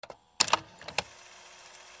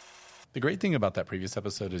The great thing about that previous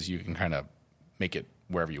episode is you can kind of make it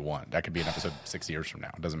wherever you want. That could be an episode 6 years from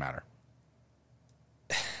now. It doesn't matter.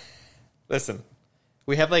 Listen,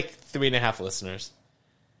 we have like 3.5 listeners,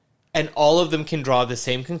 and all of them can draw the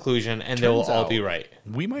same conclusion, and they will all be right.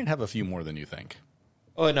 We might have a few more than you think.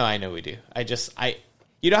 Oh, no, I know we do.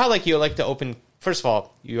 You know how like you like to open... First of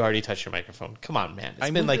all, you already touched your microphone. Come on, man.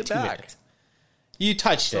 It's been like 2 minutes. You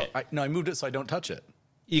touched it. I moved it so I don't touch it.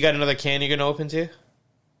 You got another can you're going to open too?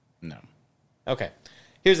 No. Okay.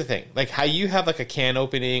 Here's the thing. Like how you have like a can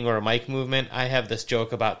opening or a mic movement, I have this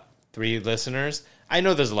joke about 3 listeners. I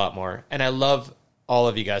know there's a lot more, and I love all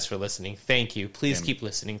of you guys for listening. Thank you. Please keep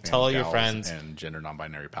listening. Tell all your friends. And gender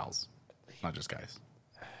non-binary pals. Not just guys.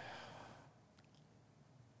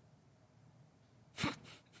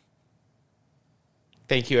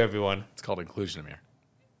 Thank you, everyone. It's called inclusion, Amir.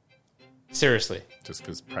 Seriously. Just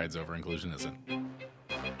because pride's over, inclusion isn't.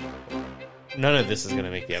 None of this is going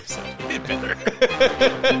to make the episode. It better.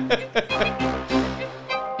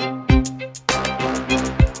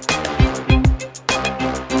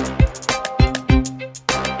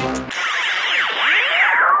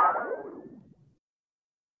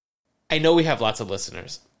 I know we have lots of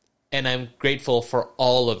listeners, and I'm grateful for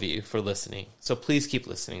all of you for listening. So please keep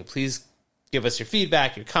listening. Please give us your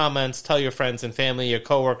feedback, your comments, tell your friends and family, your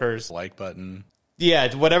coworkers. Like button.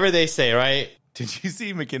 Yeah, whatever they say, right? Did you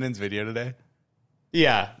see McKinnon's video today?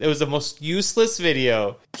 Yeah, it was the most useless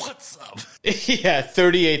video. What's up? Yeah,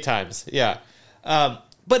 38 times. Yeah. But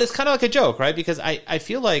it's kind of like a joke, right? Because I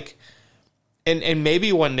feel like, and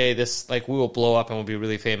maybe one day this, like, we will blow up and we'll be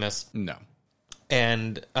really famous. No.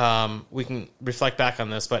 And we can reflect back on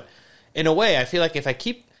this. But in a way, I feel like if I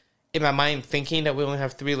keep in my mind thinking that we only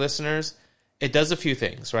have 3 listeners, it does a few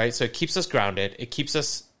things, right? So it keeps us grounded. It keeps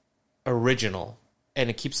us original. And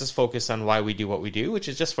it keeps us focused on why we do what we do, which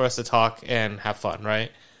is just for us to talk and have fun, right?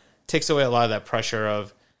 Takes away a lot of that pressure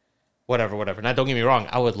of whatever. Now, don't get me wrong.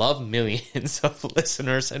 I would love millions of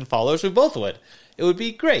listeners and followers. We both would. It would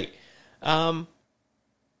be great. But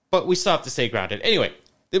we still have to stay grounded. Anyway,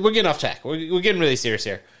 we're getting off track. We're getting really serious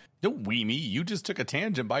here. Don't me. You just took a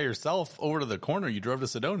tangent by yourself over to the corner. You drove to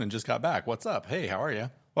Sedona and just got back. What's up? Hey, how are you?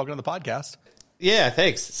 Welcome to the podcast. Yeah,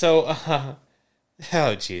 thanks. So,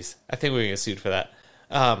 oh, geez. I think we're going to get sued for that.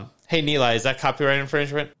 Hey, Nilay, is that copyright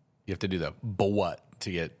infringement? You have to do the what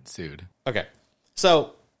to get sued. Okay.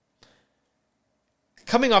 So,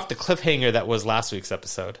 coming off the cliffhanger that was last week's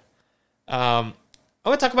episode, I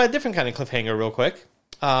want to talk about a different kind of cliffhanger real quick.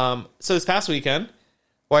 So this past weekend,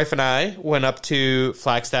 wife and I went up to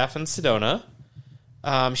Flagstaff and Sedona.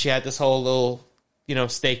 She had this whole little,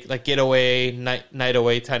 steak, like getaway, night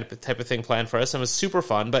away type of thing planned for us. And it was super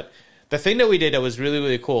fun. But the thing that we did that was really,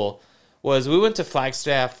 really cool was we went to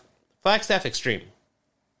Flagstaff Extreme. I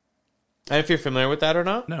don't know if you're familiar with that or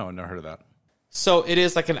not. No, I've never heard of that. So it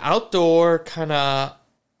is like an outdoor kind of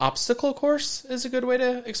obstacle course is a good way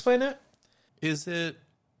to explain it. Is it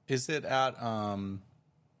at,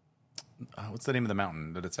 what's the name of the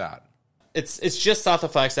mountain that it's at? It's just south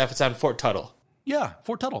of Flagstaff. It's on Fort Tuttle. Yeah,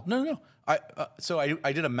 Fort Tuttle. No. So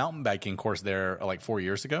I did a mountain biking course there like 4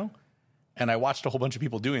 years ago. And I watched a whole bunch of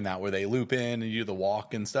people doing that where they loop in and you do the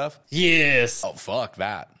walk and stuff. Yes. Oh, fuck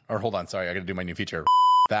that. Or hold on. Sorry. I got to do my new feature.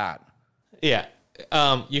 That. Yeah.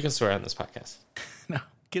 You can swear on this podcast. No.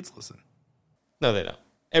 Kids listen. No, they don't.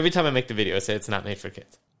 Every time I make the video, I say it's not made for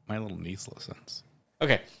kids. My little niece listens.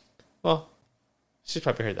 Okay. Well, she's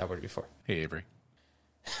probably heard that word before. Hey, Avery.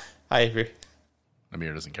 Hi, Avery.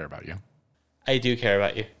 Amir doesn't care about you. I do care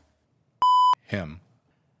about you. Him.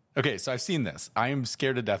 Okay, so I've seen this. I am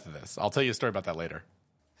scared to death of this. I'll tell you a story about that later.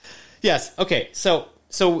 Yes. Okay. So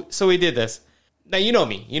we did this. Now, you know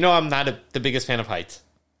me. You know I'm not the biggest fan of heights,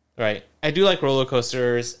 right? I do like roller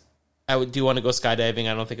coasters. I do want to go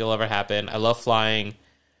skydiving. I don't think it'll ever happen. I love flying,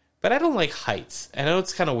 but I don't like heights. I know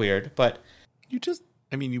it's kind of weird, but you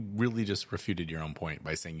really just refuted your own point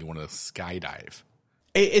by saying you want to skydive.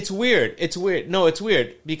 It's weird. It's weird. No, it's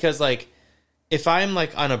weird because like, if I'm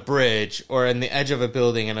like on a bridge or in the edge of a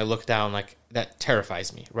building and I look down, like that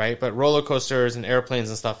terrifies me, right? But roller coasters and airplanes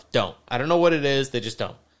and stuff don't. I don't know what it is. They just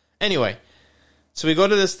don't. Anyway, so we go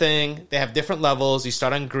to this thing. They have different levels. You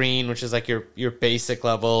start on green, which is like your basic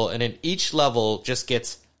level. And then each level just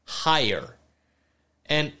gets higher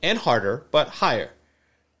and harder, but higher.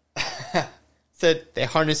 So they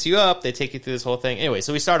harness you up. They take you through this whole thing. Anyway,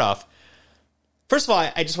 so we start off. First of all,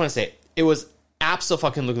 I just want to say it was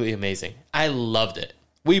absolutely amazing. I loved it.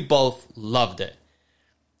 We both loved it.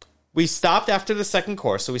 We stopped after the second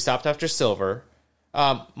course, so we stopped after silver,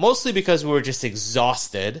 mostly because we were just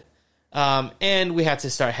exhausted, and we had to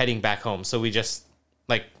start heading back home. So we just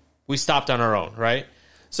we stopped on our own, right?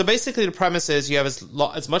 So basically the premise is you have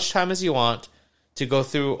as much time as you want to go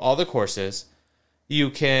through all the courses. You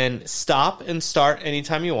can stop and start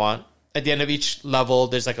anytime you want. At the end of each level,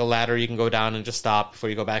 there's like a ladder you can go down and just stop before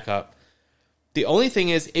you go back up. The only thing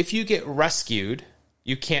is, if you get rescued,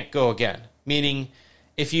 you can't go again. Meaning,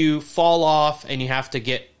 if you fall off and you have to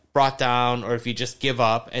get brought down, or if you just give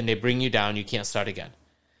up and they bring you down, you can't start again.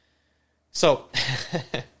 So,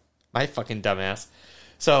 my fucking dumbass.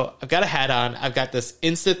 So, I've got a hat on. I've got this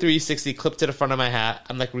Insta360 clipped to the front of my hat.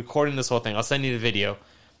 I'm like recording this whole thing. I'll send you the video.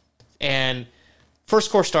 And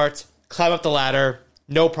first course starts, climb up the ladder,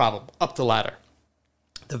 no problem, up the ladder.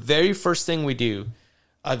 The very first thing we do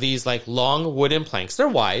are these like long wooden planks. They're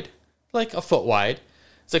wide, like a foot wide.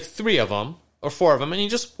 It's like 3 of them or 4 of them, and you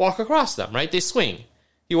just walk across them, right? They swing.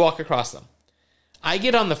 You walk across them. I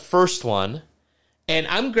get on the first one, and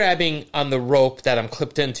I'm grabbing on the rope that I'm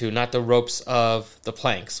clipped into, not the ropes of the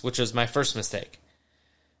planks, which was my first mistake.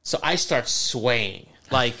 So I start swaying.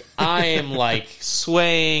 Like, I am like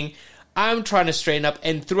swaying. I'm trying to straighten up,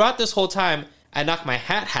 and throughout this whole time, I knock my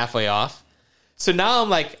hat halfway off. So now I'm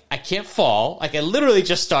like, I can't fall. Like, I literally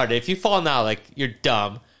just started. If you fall now, like, you're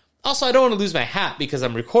dumb. Also, I don't want to lose my hat because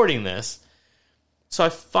I'm recording this. So I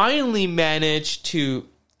finally managed to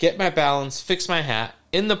get my balance, fix my hat.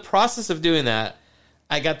 In the process of doing that,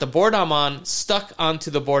 I got the board I'm on stuck onto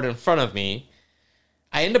the board in front of me.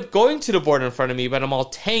 I end up going to the board in front of me, but I'm all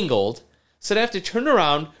tangled. So then I have to turn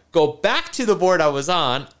around, go back to the board I was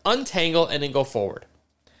on, untangle, and then go forward.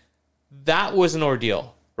 That was an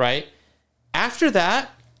ordeal, right? After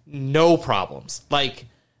that, no problems. Like,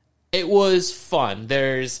 it was fun.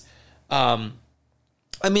 There's a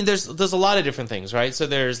lot of different things, right? So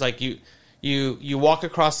there's like you walk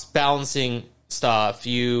across balancing stuff.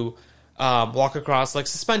 You walk across like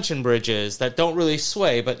suspension bridges that don't really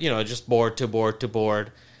sway, but just board to board to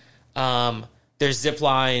board. There's zip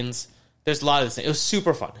lines. There's a lot of this thing. It was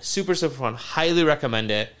super fun, super fun. Highly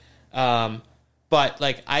recommend it. But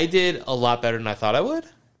like, I did a lot better than I thought I would.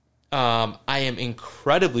 I am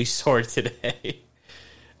incredibly sore today.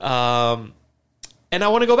 And I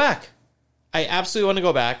want to go back. I absolutely want to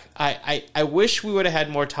go back. I wish we would have had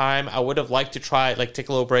more time. I would have liked to try, like, take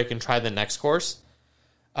a little break and try the next course.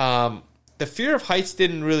 The fear of heights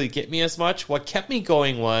didn't really get me as much. What kept me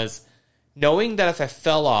going was knowing that if I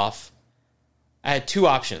fell off, I had 2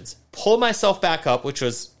 options. Pull myself back up, which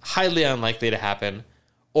was highly unlikely to happen,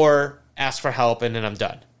 or ask for help and then I'm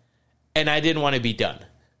done. And I didn't want to be done.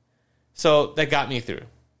 So that got me through.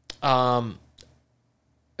 It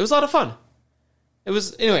was a lot of fun.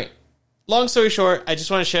 Anyway, long story short, I just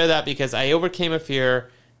want to share that because I overcame a fear.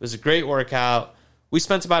 It was a great workout. We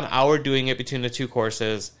spent about an hour doing it between the 2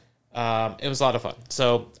 courses. It was a lot of fun.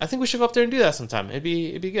 So I think we should go up there and do that sometime. It'd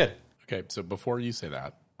be good. Okay, so before you say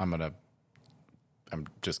that, I'm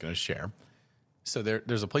just gonna share. So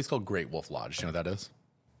there's a place called Great Wolf Lodge. Do you know what that is?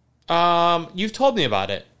 You've told me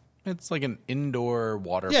about it. It's like an indoor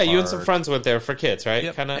water park. Yeah, you and some friends went there for kids, right?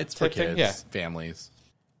 Yep, it's for kids, families.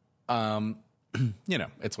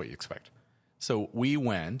 It's what you expect. So we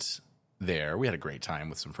went there. We had a great time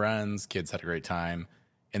with some friends. Kids had a great time.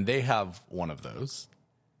 And they have one of those.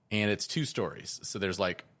 And it's 2 stories. So there's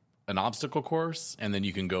like an obstacle course, and then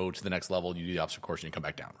you can go to the next level, you do the obstacle course, and you come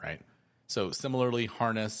back down, right? So similarly,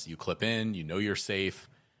 harness, you clip in, you're safe.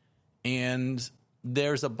 And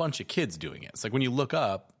there's a bunch of kids doing it. It's like when you look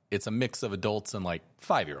up, it's a mix of adults and like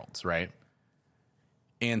 5-year-olds, right?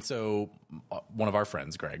 And so one of our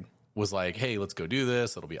friends, Greg, was like, hey, let's go do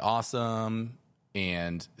this. It'll be awesome.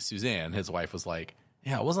 And Suzanne, his wife, was like,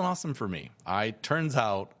 yeah, it wasn't awesome for me. Turns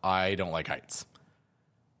out I don't like heights.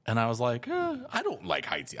 And I was like, I don't like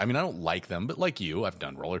heights. I mean, I don't like them, but like you, I've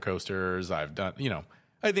done roller coasters. I've done,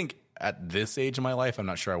 I think at this age of my life, I'm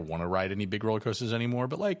not sure I want to ride any big roller coasters anymore,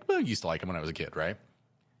 but I used to like them when I was a kid, right?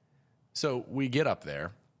 So we get up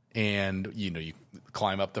there and, you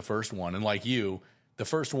climb up the first one. And like you, the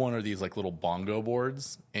first one are these like little bongo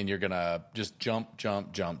boards, and you're going to just jump,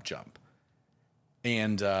 jump, jump, jump.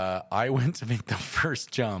 And I went to make the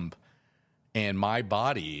first jump, and my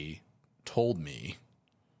body told me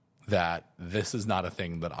that this is not a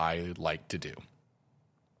thing that I like to do.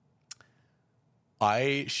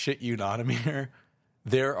 I shit you not, Amir.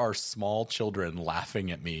 There are small children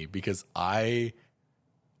laughing at me because I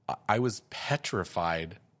was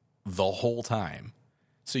petrified the whole time.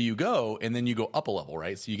 So you go, and then you go up a level,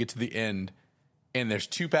 right? So you get to the end, and there's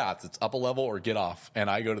 2 paths. It's up a level or get off. And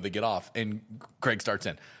I go to the get off, and Craig starts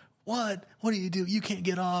in. What? What do? You can't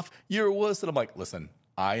get off. You're a wuss. And I'm like, listen,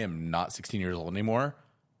 I am not 16 years old anymore.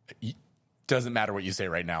 Doesn't matter what you say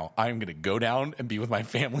right now. I'm going to go down and be with my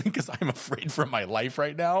family because I'm afraid for my life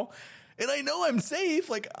right now. And I know I'm safe.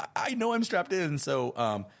 Like, I know I'm strapped in.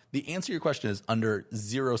 So the answer to your question is under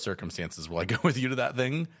zero circumstances will I go with you to that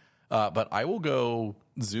thing. But I will go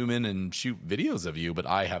zoom in and shoot videos of you, but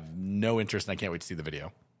I have no interest and I can't wait to see the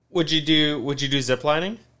video. Would you do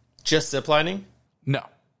ziplining? Just ziplining? No.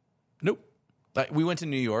 Nope. Like, we went to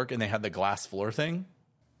New York and they had the glass floor thing.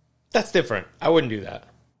 That's different. I wouldn't do that.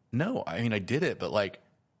 No, I mean, I did it, but like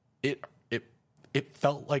it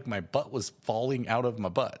felt like my butt was falling out of my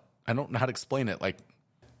butt. I don't know how to explain it. Like,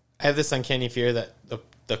 I have this uncanny fear that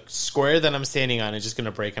the square that I'm standing on is just going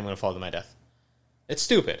to break. I'm going to fall to my death. It's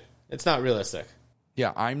stupid. It's not realistic.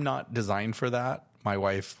 Yeah, I'm not designed for that. My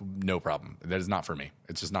wife, no problem. That is not for me.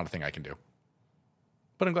 It's just not a thing I can do.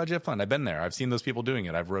 But I'm glad you have fun. I've been there. I've seen those people doing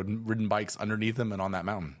it. I've ridden bikes underneath them and on that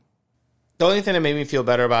mountain. The only thing that made me feel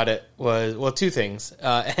better about it was, well, two things.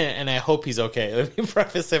 And I hope he's okay. Let me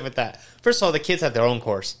preface it with that. First of all, the kids had their own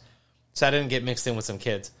course. So I didn't get mixed in with some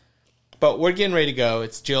kids. But we're getting ready to go.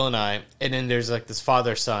 It's Jill and I. And then there's like this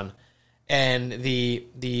father-son. And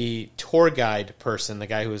the tour guide person, the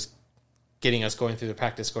guy who was getting us going through the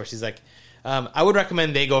practice course, he's like, I would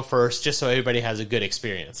recommend they go first just so everybody has a good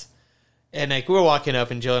experience. And like we're walking up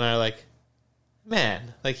and Jill and I are like,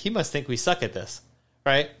 man, like he must think we suck at this,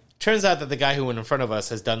 right? Turns out that the guy who went in front of us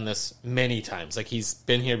has done this many times. Like he's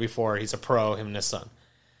been here before. He's a pro, him and his son.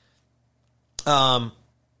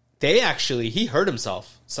 He hurt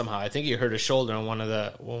himself somehow. I think he hurt his shoulder on one of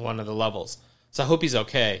the levels. So I hope he's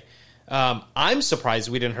okay. I'm surprised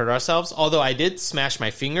we didn't hurt ourselves, although I did smash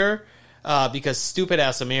my finger because stupid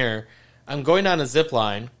ass Amir, I'm going down a zip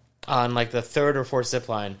line on like the third or fourth zip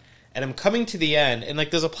line, and I'm coming to the end, and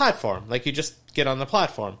like there's a platform, like you just get on the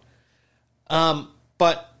platform.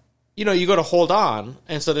 But you know, you go to hold on,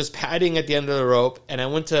 and so there's padding at the end of the rope, and I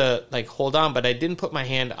went to like hold on, but I didn't put my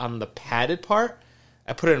hand on the padded part.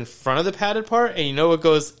 I put it in front of the padded part, and you know what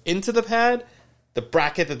goes into the pad? The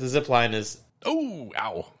bracket that the zip line is. Oh,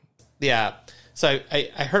 ow. Yeah. So I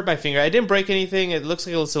hurt my finger. I didn't break anything. It looks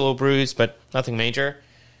like it's a little bruised, but nothing major.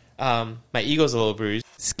 My ego's a little bruised.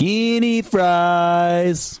 Skinny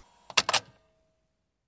fries.